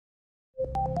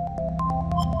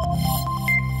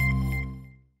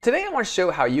Today I want to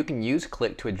show how you can use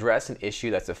Qlik to address an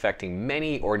issue that's affecting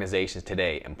many organizations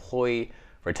today, employee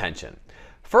retention.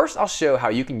 First, I'll show how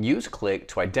you can use Qlik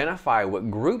to identify what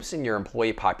groups in your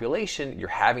employee population you're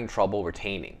having trouble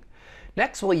retaining.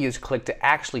 Next, we'll use Qlik to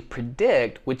actually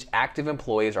predict which active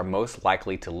employees are most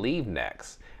likely to leave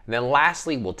next. And then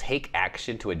lastly, we'll take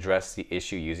action to address the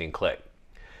issue using Qlik.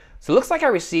 So it looks like I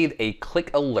received a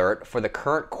Qlik alert for the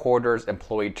current quarter's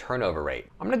employee turnover rate.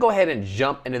 I'm going to go ahead and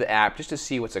jump into the app just to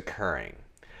see what's occurring.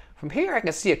 From here I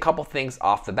can see a couple things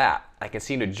off the bat. I can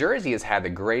see New Jersey has had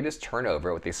the greatest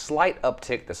turnover with a slight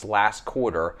uptick this last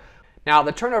quarter. Now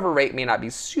the turnover rate may not be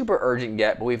super urgent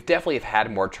yet, but we've definitely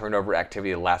had more turnover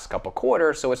activity the last couple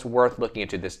quarters, so it's worth looking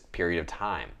into this period of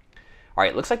time.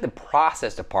 Alright, looks like the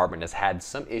process department has had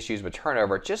some issues with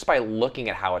turnover just by looking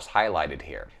at how it's highlighted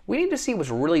here. We need to see what's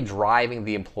really driving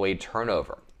the employee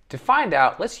turnover. To find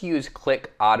out, let's use Qlik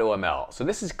AutoML. So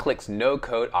this is Qlik's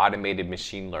no-code automated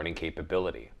machine learning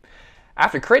capability.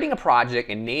 After creating a project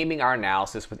and naming our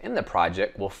analysis within the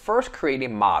project, we'll first create a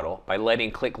model by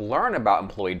letting Qlik learn about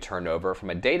employee turnover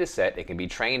from a data set it can be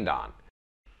trained on.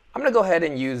 I'm going to go ahead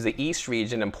and use the East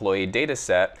Region employee data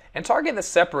set and target the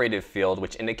separated field,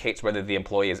 which indicates whether the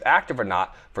employee is active or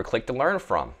not, for Qlik to learn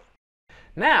from.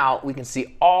 Now we can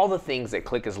see all the things that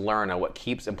Qlik has learned on what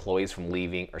keeps employees from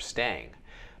leaving or staying.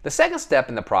 The second step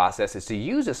in the process is to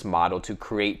use this model to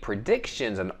create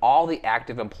predictions on all the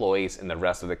active employees in the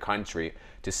rest of the country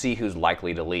to see who's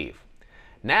likely to leave.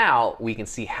 Now we can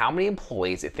see how many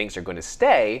employees it thinks are going to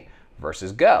stay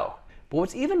versus go. But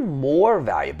what's even more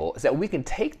valuable is that we can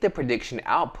take the prediction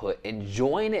output and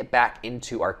join it back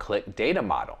into our Qlik data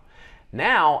model.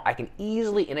 Now I can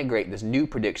easily integrate this new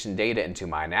prediction data into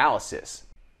my analysis.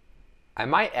 I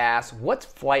might ask, what's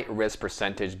flight risk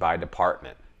percentage by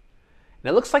department? And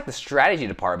it looks like the strategy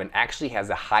department actually has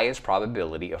the highest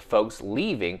probability of folks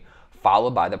leaving,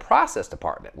 followed by the process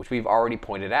department, which we've already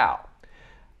pointed out.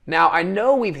 Now I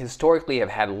know we've historically have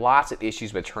had lots of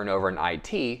issues with turnover in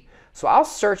IT, so I'll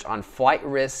search on flight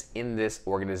risks in this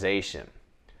organization.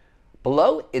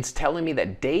 Below, it's telling me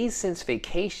that days since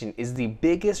vacation is the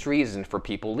biggest reason for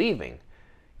people leaving.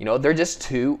 You know, they're just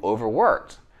too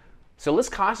overworked. So let's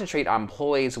concentrate on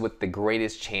employees with the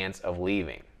greatest chance of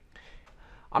leaving.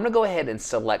 I'm going to go ahead and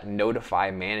select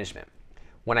Notify Management.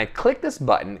 When I click this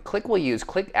button, Qlik will use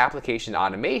Qlik Application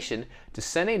Automation to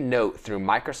send a note through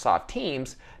Microsoft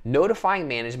Teams notifying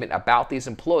management about these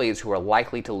employees who are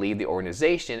likely to leave the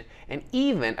organization, and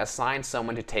even assign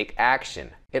someone to take action.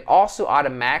 It also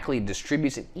automatically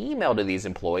distributes an email to these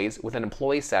employees with an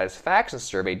employee satisfaction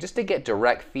survey just to get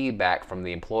direct feedback from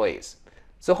the employees.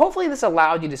 So hopefully this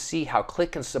allowed you to see how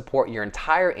Qlik can support your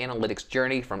entire analytics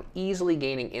journey, from easily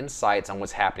gaining insights on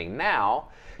what's happening now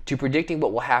to predicting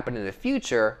what will happen in the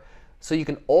future, so you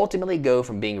can ultimately go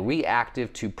from being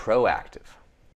reactive to proactive.